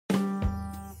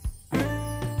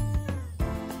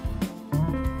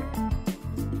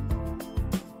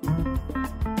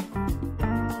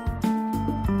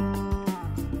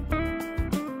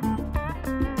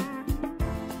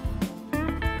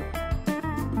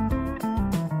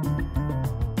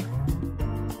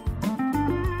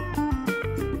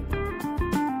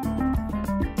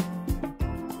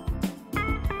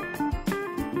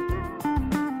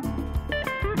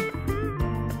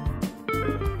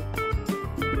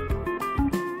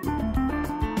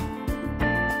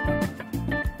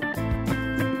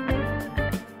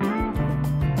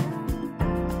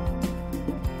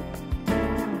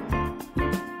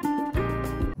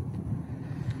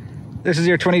This is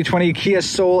your 2020 Kia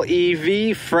Soul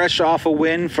EV, fresh off a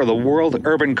win for the World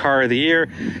Urban Car of the Year,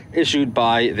 issued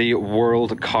by the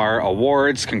World Car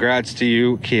Awards. Congrats to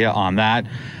you, Kia, on that.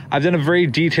 I've done a very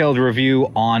detailed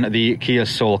review on the Kia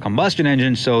Soul combustion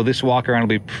engine, so this walk around will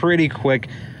be pretty quick.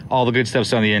 All the good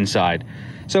stuff's on the inside.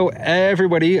 So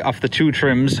everybody of the two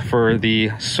trims for the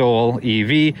Soul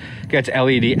EV gets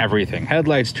LED everything.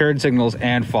 Headlights, turn signals,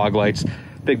 and fog lights.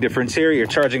 Big difference here, your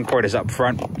charging port is up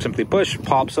front. Simply push,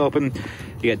 pops open.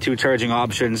 You get two charging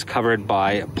options covered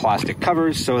by plastic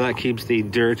covers, so that keeps the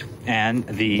dirt and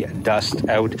the dust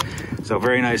out. So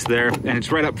very nice there, and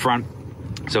it's right up front,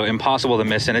 so impossible to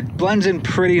miss, and it blends in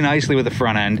pretty nicely with the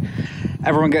front end.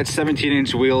 Everyone gets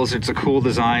 17-inch wheels. It's a cool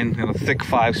design, you know, thick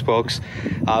 5 spokes.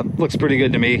 Looks pretty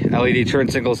good to me. LED turn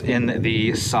signals in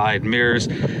the side mirrors.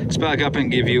 Let's back up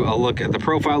and give you a look at the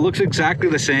profile. Looks exactly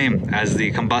the same as the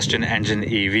combustion engine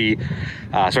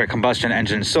combustion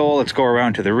engine Soul. Let's go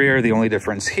around to the rear. The only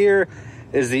difference here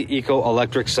is the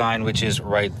eco-electric sign, which is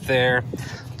right there.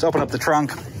 Let's open up the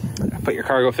trunk. Put your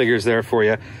cargo figures there for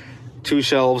you. 2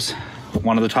 shelves.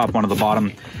 One at the top, one at the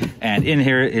bottom, and in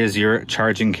here is your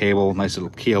charging cable. Nice little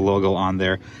Kia logo on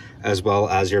there, as well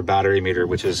as your battery meter,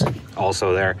 which is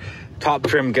also there. Top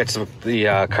trim gets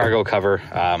the cargo cover.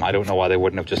 I don't know why they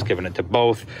wouldn't have just given it to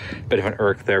both. Bit of an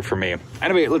irk there for me.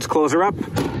 Anyway, let's close her up.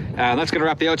 That's gonna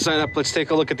wrap the outside up. Let's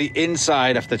take a look at the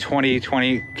inside of the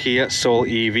 2020 Kia Soul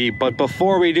EV. But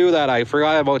before we do that, I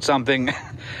forgot about something.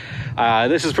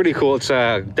 This is pretty cool. It's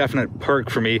a definite perk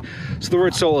for me. So the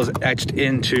word Soul is etched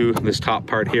into this top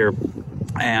part here,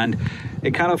 and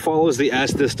it kind of follows the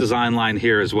this design line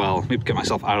here as well. Let me get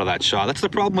myself out of that shot. That's the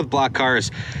problem with black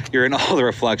cars. You're in all the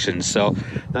reflections. So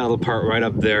that little part right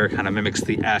up there kind of mimics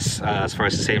the S as far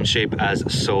as the same shape as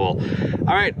Soul.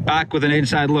 All right, back with an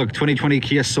inside look. 2020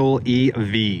 Kia Soul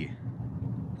EV.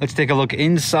 Let's take a look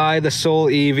inside the Soul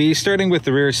EV, starting with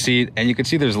the rear seat, and you can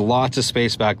see there's lots of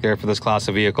space back there for this class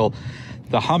of vehicle.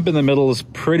 The hump in the middle is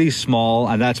pretty small,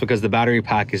 and that's because the battery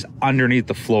pack is underneath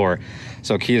the floor.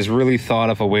 So Kia's really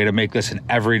thought of a way to make this an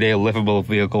everyday livable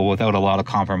vehicle without a lot of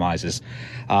compromises.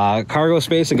 Cargo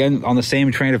space, again, on the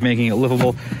same train of making it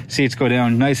livable. Seats go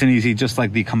down nice and easy, just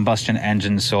like the combustion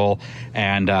engine Soul,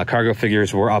 and cargo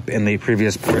figures were up in the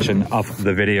previous portion of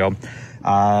the video.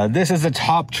 This is the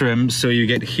top trim, so you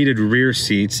get heated rear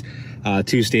seats,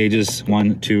 2 stages,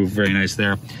 1, 2, very nice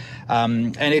there.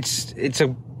 And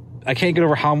I can't get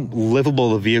over how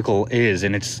livable the vehicle is,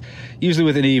 and it's usually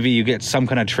with an EV you get some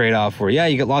kind of trade-off where, yeah,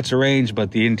 you get lots of range, but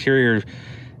the interior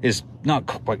is not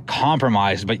quite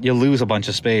compromised, but you lose a bunch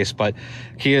of space. But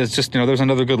Kia's just, there's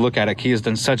another good look at it. Kia's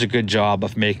done such a good job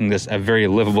of making this a very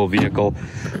livable vehicle.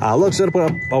 Let's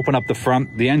open up the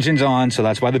front. The engine's on, so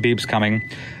that's why the beep's coming.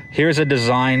 Here's a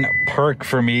design perk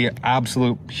for me,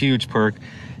 absolute huge perk.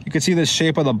 You can see the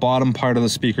shape of the bottom part of the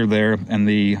speaker there and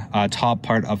the top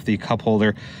part of the cup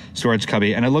holder storage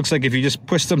cubby. And it looks like if you just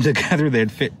push them together,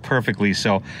 they'd fit perfectly.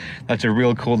 So that's a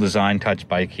real cool design touch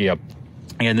by Kia.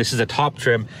 And this is a top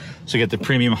trim, so you get the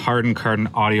premium hardened carbon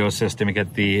audio system. You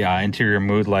get the interior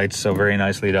mood lights, so very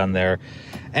nicely done there.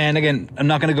 And again, I'm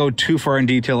not going to go too far in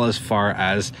detail as far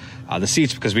as the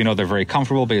seats, because we know they're very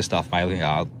comfortable based off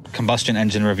my combustion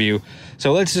engine review.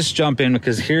 So let's just jump in,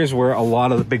 because here's where a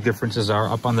lot of the big differences are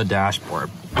up on the dashboard.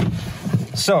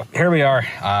 So here we are.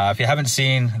 If you haven't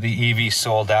seen the EV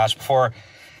Soul dash before,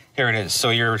 here it is. So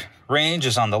your range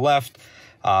is on the left.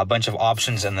 A bunch of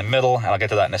options in the middle, and I'll get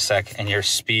to that in a sec, and your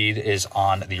speed is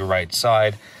on the right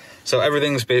side. So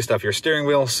everything's based off your steering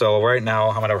wheel. So right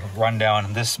now I'm going to run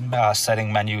down this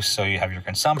setting menu. So you have your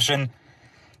consumption,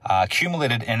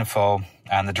 accumulated info,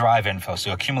 and the drive info.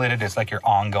 So accumulated is like your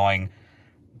ongoing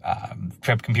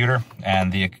trip computer,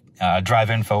 and the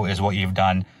drive info is what you've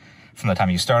done from the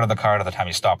time you started the car to the time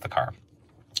you stopped the car.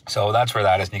 So that's where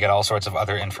that is, and you get all sorts of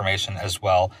other information as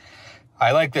well.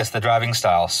 I like this, the driving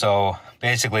style. So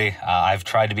basically, I've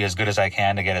tried to be as good as I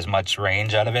can to get as much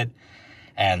range out of it.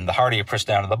 And the harder you push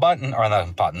down to the button, or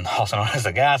the button, also known as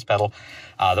the gas pedal,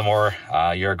 the more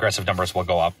your aggressive numbers will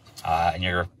go up. And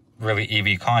you're really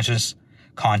EV conscious,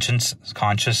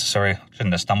 sorry,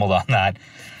 shouldn't have stumbled on that.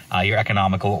 Your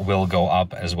economical will go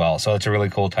up as well. So it's a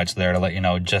really cool touch there to let you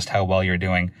know just how well you're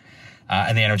doing.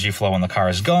 And the energy flow when the car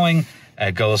is going.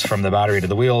 It goes from the battery to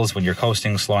the wheels. When you're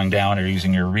coasting, slowing down, or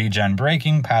using your regen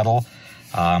braking pedal,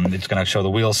 it's going to show the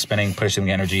wheels spinning, pushing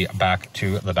the energy back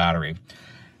to the battery.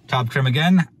 Top trim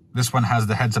again. This one has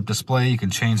the heads-up display. You can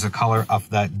change the color of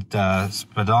that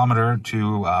speedometer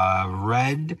to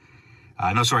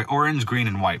orange, green,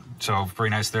 and white. So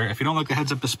very nice there. If you don't like the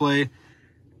heads-up display,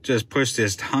 just push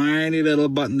this tiny little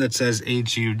button that says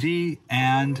HUD,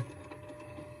 and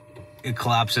it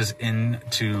collapses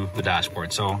into the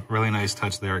dashboard. So really nice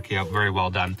touch there, Kia. Very well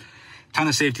done. Ton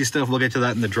of safety stuff. We'll get to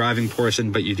that in the driving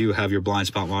portion, but you do have your blind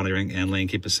spot monitoring and lane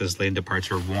keep assist, lane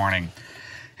departure warning.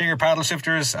 Here are your paddle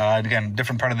shifters. Again,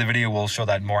 different part of the video, we'll show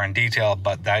that more in detail,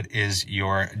 but that is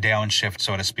your downshift,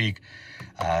 so to speak.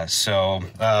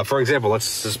 For example,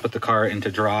 let's just put the car into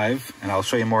drive, and I'll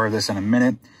show you more of this in a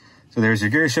minute. So there's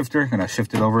your gear shifter. Gonna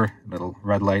shift it over, little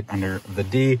red light under the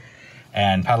D.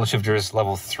 And paddle shifters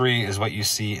level 3 is what you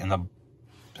see in the,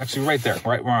 actually right there,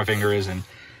 right where my finger is. And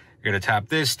you're gonna tap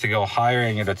this to go higher,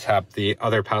 and you're gonna tap the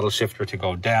other paddle shifter to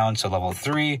go down. So level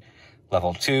 3,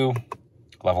 level 2,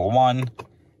 level 1,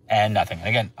 and nothing. And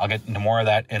again, I'll get into more of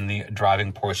that in the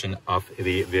driving portion of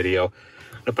the video.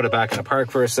 I'm gonna put it back in the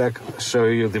park for a sec, show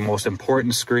you the most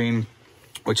important screen,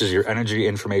 which is your energy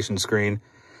information screen.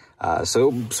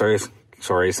 Sorry,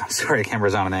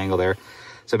 camera's on an angle there.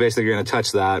 So basically you're gonna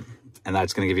touch that, and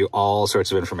that's gonna give you all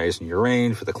sorts of information, your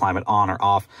range, for the climate on or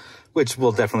off, which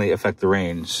will definitely affect the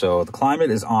range. So the climate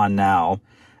is on now.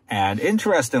 And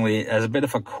interestingly, as a bit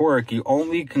of a quirk, you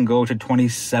only can go to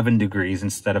 27 degrees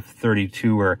instead of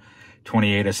 32 or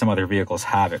 28 as some other vehicles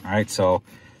have it, right? So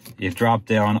you drop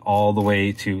down all the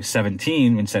way to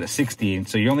 17 instead of 16.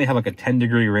 So you only have like a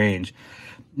 10-degree range.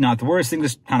 Not the worst thing,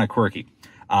 just kind of quirky.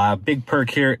 Big perk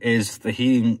here is the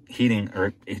heating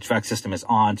or HVAC system is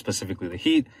on, specifically the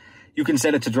heat. You can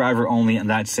set it to driver only, and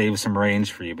that saves some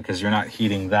range for you because you're not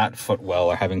heating that footwell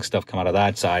or having stuff come out of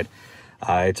that side.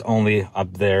 It's only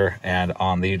up there and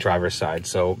on the driver's side.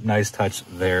 So nice touch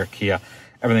there, Kia.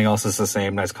 Everything else is the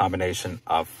same. Nice combination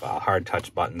of hard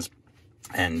touch buttons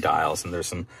and dials. And there's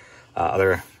some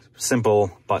other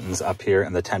simple buttons up here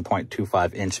in the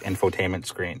 10.25-inch infotainment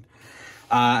screen.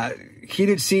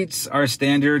 Heated seats are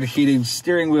standard. Heated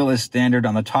steering wheel is standard.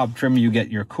 On the top trim, you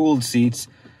get your cooled seats,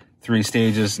 3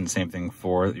 stages, and same thing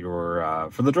for your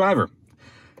for the driver.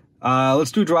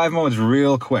 Let's do drive modes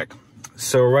real quick.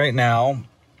 So right now,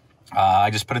 I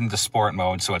just put it into sport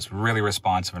mode, so it's really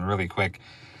responsive and really quick,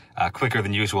 quicker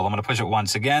than usual. I'm going to push it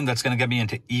once again. That's going to get me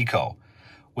into eco.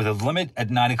 With a limit at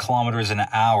 90 kilometers an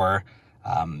hour,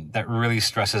 that really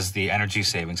stresses the energy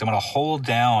savings. I'm going to hold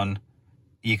down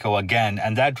eco again,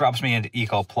 and that drops me into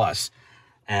eco plus.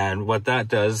 And what that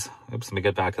does, oops, let me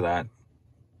get back to that.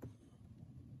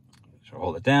 So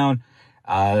hold it down.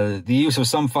 The use of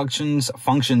some functions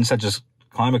such as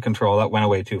climate control, that went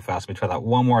away too fast. Let me try that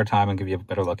one more time and give you a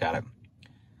better look at it.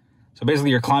 So basically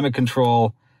your climate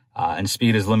control and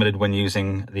speed is limited when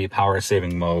using the power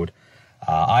saving mode.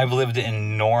 I've lived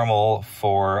in normal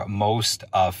for most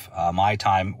of my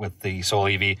time with the Soul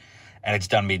EV, and it's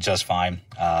done me just fine.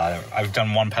 I've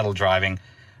done one pedal driving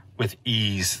with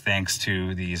ease thanks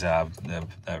to these the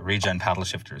regen paddle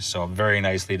shifters. So very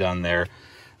nicely done there.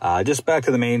 Just back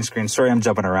to the main screen. Sorry, I'm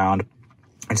jumping around.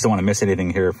 I just don't want to miss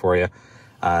anything here for you.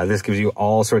 This gives you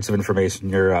all sorts of information,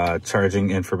 your charging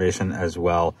information as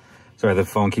well. Sorry, the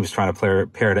phone keeps trying to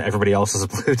pair to everybody else's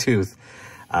Bluetooth.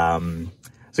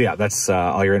 So yeah, that's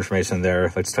all your information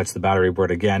there. Let's touch the battery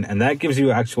board again. And that gives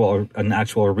you an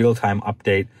actual real-time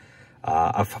update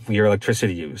of your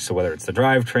electricity use. So whether it's the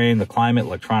drivetrain, the climate,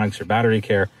 electronics, or battery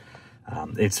care,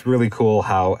 it's really cool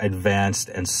how advanced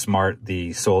and smart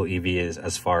the Soul EV is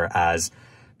as far as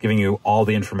giving you all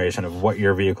the information of what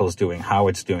your vehicle is doing, how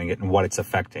it's doing it, and what it's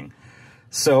affecting.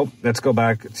 So let's go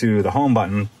back to the home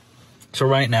button. So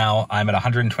right now I'm at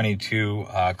 122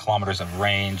 kilometers of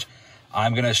range.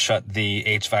 I'm going to shut the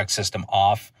HVAC system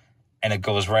off, and it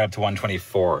goes right up to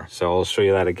 124. So I'll show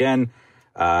you that again.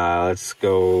 Let's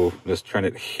go, just turn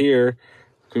it here.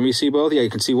 Can we see both? Yeah, you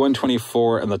can see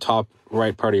 124 in the top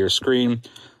right part of your screen. I'm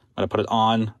going to put it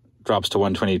on, drops to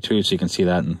 122, so you can see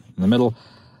that in the middle.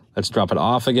 Let's drop it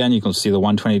off again. You can see the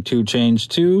 122 change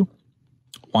to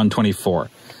 124.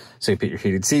 So you put your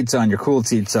heated seats on, your cooled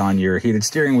seats on, your heated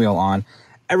steering wheel on.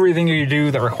 Everything you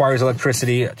do that requires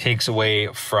electricity takes away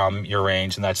from your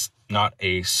range, and that's not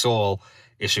a Soul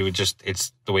issue.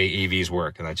 It's the way EVs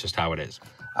work, and that's just how it is.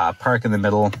 Park in the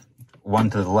middle, one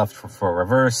to the left for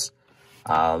reverse,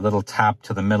 little tap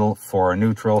to the middle for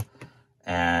neutral,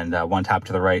 and one tap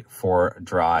to the right for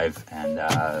drive, and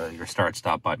your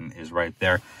start-stop button is right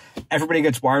there. Everybody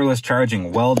gets wireless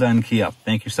charging. Well done, Kia.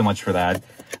 Thank you so much for that.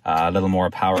 A little more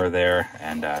power there,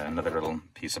 and another little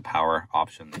piece of power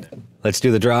option. Let's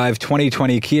do the drive.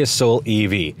 2020 Kia Soul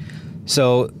EV.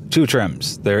 So 2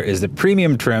 trims. There is the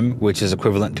premium trim, which is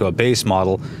equivalent to a base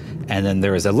model, and then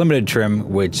there is a limited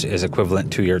trim, which is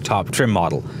equivalent to your top trim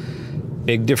model.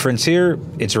 Big difference here,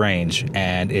 its range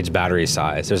and its battery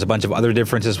size. There's a bunch of other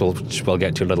differences which we'll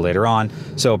get to a little later on.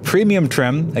 So premium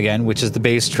trim, again, which is the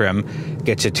base trim,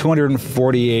 gets you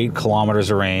 248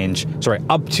 kilometers of range,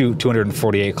 up to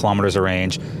 248 kilometers of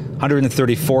range,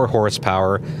 134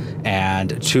 horsepower,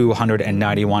 and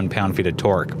 291 pound-feet of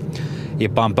torque. You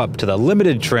bump up to the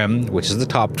limited trim, which is the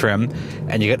top trim,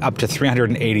 and you get up to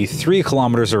 383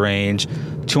 kilometers of range,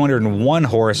 201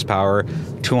 horsepower,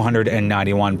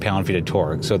 291 pound-feet of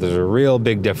torque. So there's a real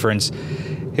big difference.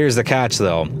 Here's the catch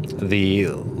though. The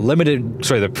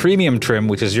premium trim,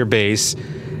 which is your base,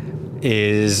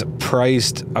 is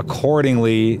priced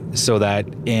accordingly so that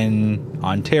in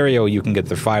Ontario you can get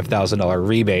the $5,000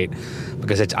 rebate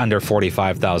because it's under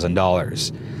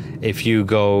 $45,000. If you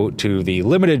go to the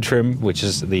limited trim, which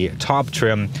is the top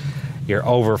trim, you're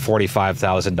over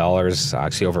 $45,000,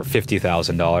 actually over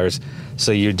 $50,000,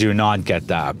 so you do not get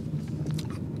that.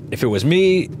 If it was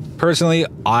me, personally,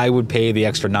 I would pay the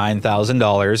extra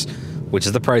 $9,000, which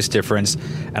is the price difference,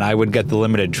 and I would get the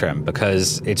limited trim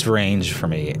because it's range for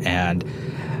me. And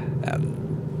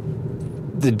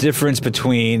the difference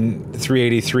between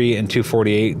 383 and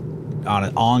 248 on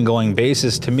an ongoing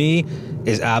basis, to me,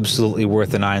 is absolutely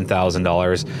worth the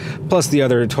 $9,000, plus the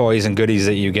other toys and goodies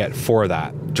that you get for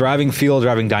that. Driving feel,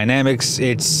 driving dynamics,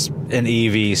 it's an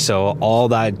EV, so all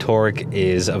that torque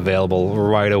is available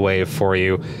right away for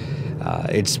you.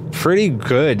 It's pretty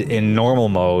good in normal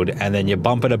mode, and then you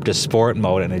bump it up to sport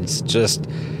mode, and it's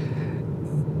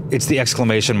the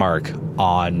exclamation mark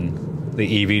on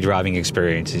the EV driving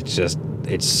experience.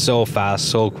 It's so fast,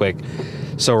 so quick,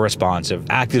 so responsive.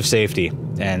 Active safety,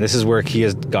 and this is where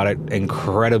Kia's got it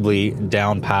incredibly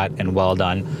down pat and well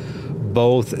done.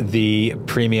 Both the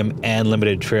premium and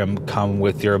limited trim come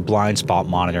with your blind spot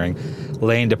monitoring,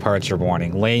 lane departure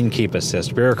warning, lane keep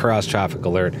assist, rear cross traffic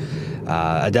alert,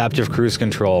 adaptive cruise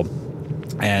control,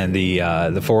 and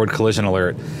the forward collision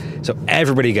alert. So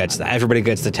everybody gets that. Everybody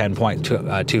gets the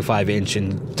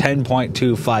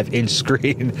 10.25 inch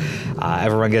screen.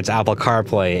 Everyone gets Apple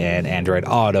CarPlay and Android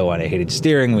Auto and a heated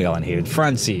steering wheel and heated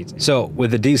front seats. So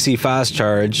with the DC fast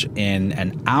charge, in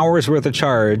an hour's worth of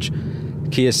charge,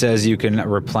 Kia says you can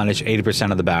replenish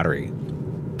 80% of the battery.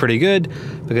 Pretty good,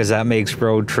 because that makes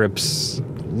road trips a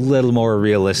little more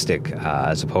realistic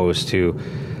as opposed to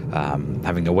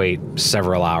having to wait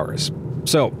several hours.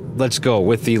 So let's go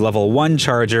with the level 1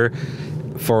 charger.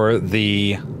 For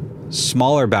the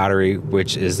smaller battery,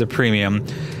 which is the premium,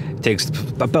 it takes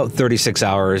about 36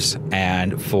 hours,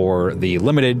 and for the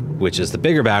limited, which is the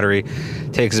bigger battery,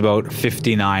 it takes about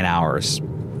 59 hours.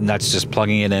 And that's just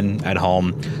plugging it in at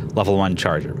home. Level 1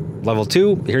 charger. Level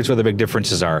 2, here's where the big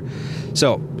differences are.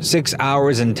 So 6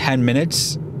 hours and 10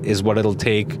 minutes is what it'll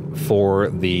take for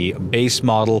the base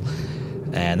model,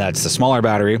 and that's the smaller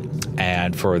battery.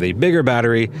 And for the bigger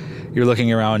battery, you're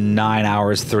looking around 9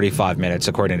 hours, 35 minutes,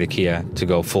 according to Kia, to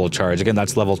go full charge. Again,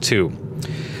 that's level 2.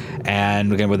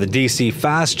 And again, with the DC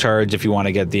fast charge, if you want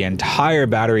to get the entire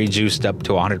battery juiced up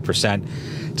to 100%,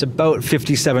 it's about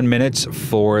 57 minutes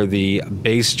for the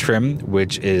base trim,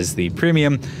 which is the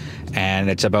premium, and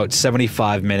it's about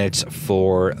 75 minutes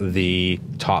for the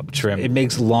top trim. It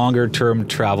makes longer term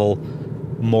travel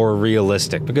more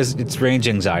realistic because it's range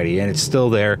anxiety and it's still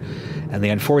there. And the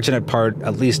unfortunate part,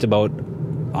 at least about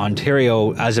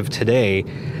Ontario as of today,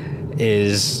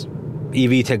 is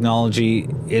EV technology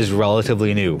is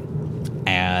relatively new,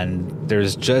 and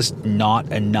there's just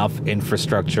not enough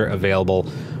infrastructure available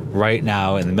right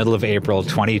now in the middle of April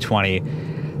 2020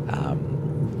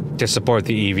 to support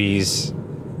the EVs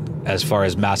as far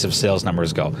as massive sales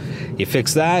numbers go. You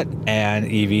fix that and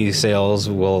EV sales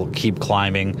will keep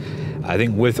climbing, I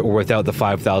think, with or without the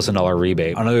 $5,000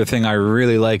 rebate. Another thing I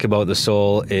really like about the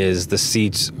Soul is the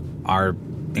seats are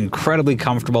incredibly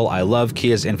comfortable. I love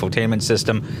Kia's infotainment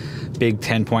system. Big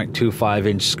 10.25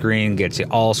 inch screen gets you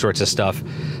all sorts of stuff.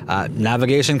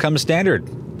 Navigation comes standard.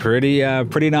 Pretty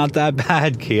not that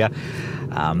bad, Kia.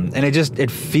 And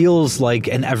it feels like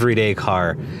an everyday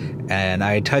car. And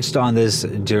I touched on this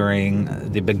during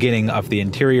the beginning of the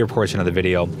interior portion of the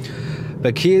video,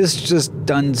 but Kia's just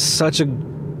done such a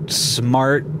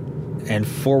smart and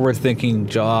forward-thinking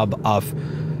job of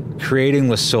creating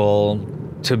the Soul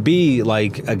to be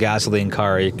like a gasoline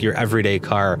car, your everyday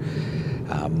car.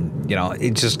 You know,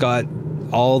 it just got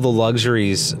all the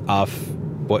luxuries of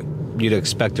what you'd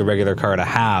expect a regular car to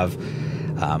have.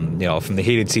 You know, from the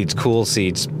heated seats, cool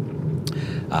seats,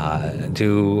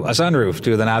 to a sunroof,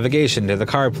 to the navigation, to the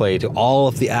CarPlay, to all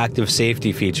of the active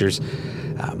safety features.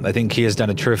 I think Kia's done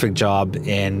a terrific job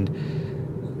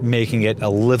in making it a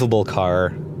livable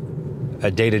car,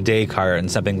 a day-to-day car,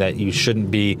 and something that you shouldn't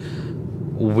be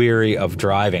weary of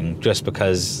driving just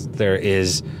because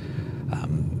there's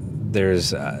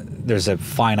a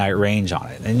finite range on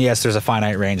it. And yes, there's a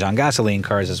finite range on gasoline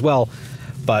cars as well,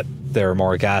 but there are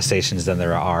more gas stations than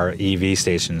there are EV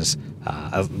stations,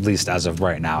 at least as of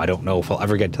right now. I don't know if we'll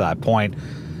ever get to that point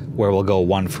where we'll go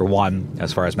 1 for 1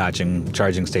 as far as matching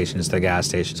charging stations to gas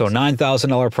stations. So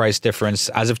 $9,000 price difference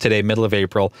as of today, middle of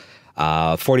April.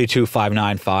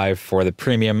 $42,595 for the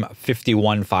premium,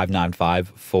 $51,595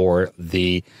 for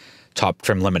the top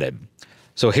trim limited.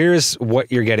 So here's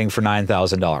what you're getting for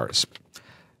 $9,000.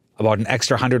 About an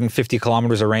extra 150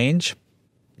 kilometers of range.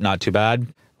 Not too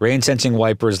bad. Rain sensing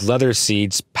wipers, leather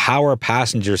seats, power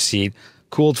passenger seat,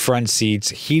 cooled front seats,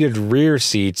 heated rear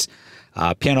seats,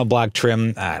 piano black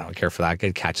trim. I don't care for that.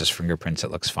 It catches fingerprints.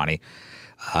 It looks funny.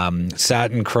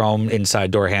 Satin chrome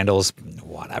inside door handles.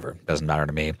 Whatever. Doesn't matter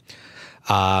to me.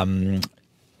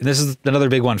 This is another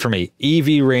big one for me.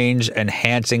 EV range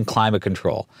enhancing climate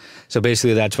control. So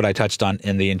basically that's what I touched on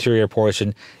in the interior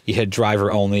portion. You hit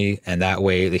driver only, and that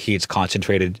way the heat's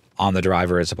concentrated on the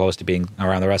driver as opposed to being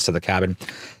around the rest of the cabin.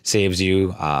 Saves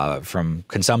you from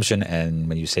consumption, and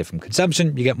when you save from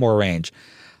consumption, you get more range.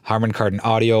 Harman Kardon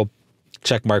audio,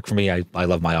 check mark for me. I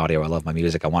love my audio. I love my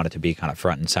music. I want it to be kind of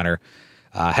front and center.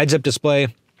 Heads-up display.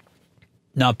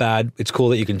 Not bad. It's cool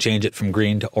that you can change it from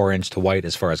green to orange to white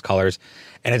as far as colors.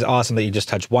 And it's awesome that you just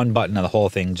touch one button and the whole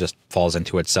thing just falls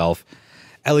into itself.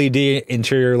 LED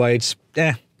interior lights,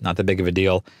 not that big of a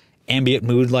deal. Ambient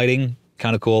mood lighting,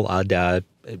 kind of cool. I'd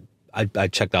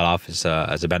check that off as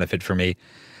a benefit for me.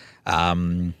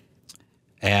 And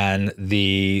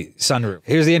the sunroof.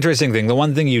 Here's the interesting thing. The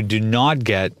one thing you do not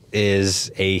get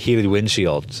is a heated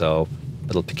windshield. So a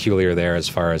little peculiar there as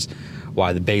far as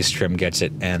why the base trim gets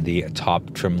it and the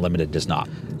top trim limited does not.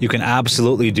 You can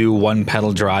absolutely do one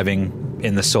pedal driving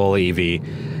in the Soul EV.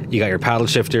 You got your paddle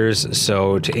shifters,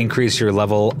 so to increase your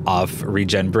level of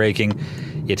regen braking,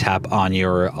 you tap on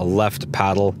your left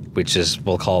paddle, which is,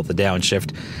 we'll call it the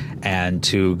downshift, and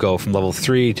to go from level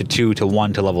 3 to 2 to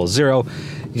 1 to level 0,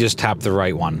 you just tap the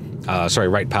right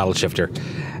right paddle shifter.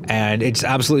 And it's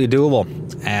absolutely doable.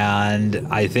 And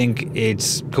I think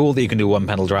it's cool that you can do one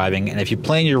pedal driving. And if you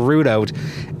plan your route out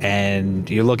and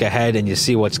you look ahead and you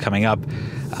see what's coming up,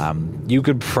 you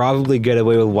could probably get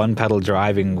away with one pedal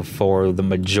driving for the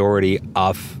majority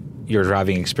of your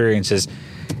driving experiences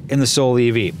in the Soul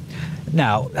EV.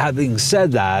 Now, having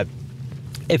said that,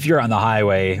 if you're on the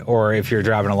highway or if you're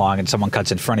driving along and someone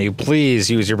cuts in front of you, please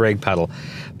use your brake pedal.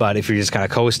 But if you're just kind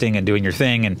of coasting and doing your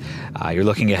thing and you're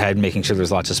looking ahead, making sure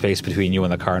there's lots of space between you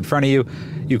and the car in front of you,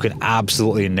 you can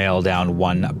absolutely nail down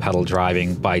one pedal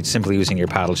driving by simply using your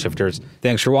paddle shifters.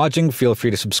 Thanks for watching. Feel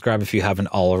free to subscribe if you haven't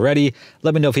already.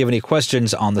 Let me know if you have any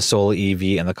questions on the Soul EV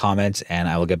in the comments, and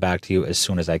I will get back to you as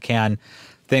soon as I can.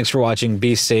 Thanks for watching.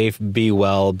 Be safe, be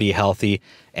well, be healthy,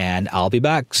 and I'll be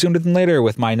back sooner than later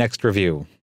with my next review.